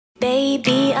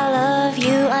Baby, I love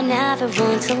you, I never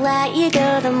want to let you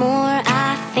go. The more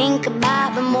I think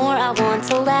about, the more I want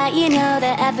to let you know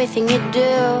that everything you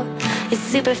do is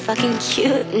super fucking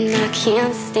cute, and I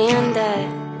can't stand it.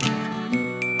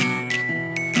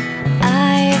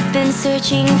 I've been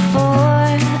searching for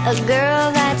a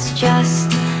girl that's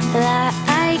just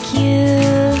like you,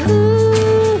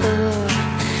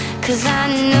 'cause I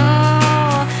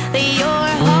know that your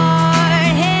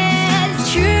heart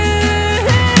is true.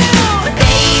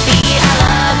 Baby, I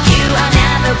love you, I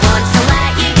never want to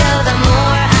let you go. The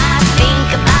more I think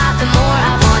about, the more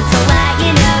I want to let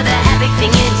you know that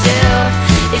everything you do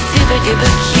is super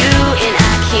duper cute, and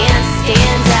I can't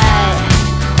stand it.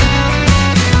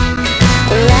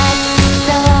 Let's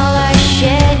sell all our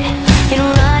shit and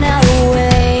run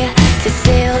away to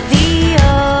sail the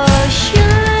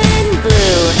ocean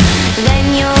blue. Then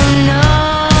you'll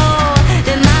know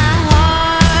that my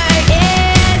heart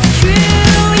is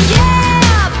true.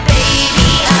 Yeah,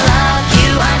 baby, I love you,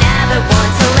 I never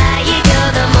want to let you go.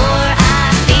 The more I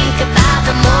think about,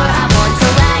 the more I want to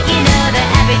let you know that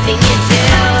everything you do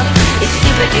is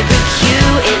super duper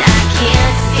cute, and I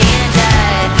can't stand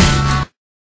it.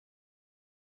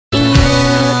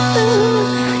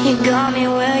 You got me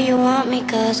where you want me,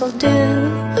 'cause I'll do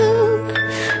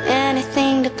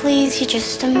anything to please you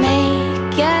just to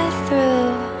make it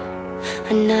through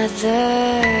another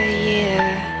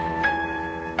year.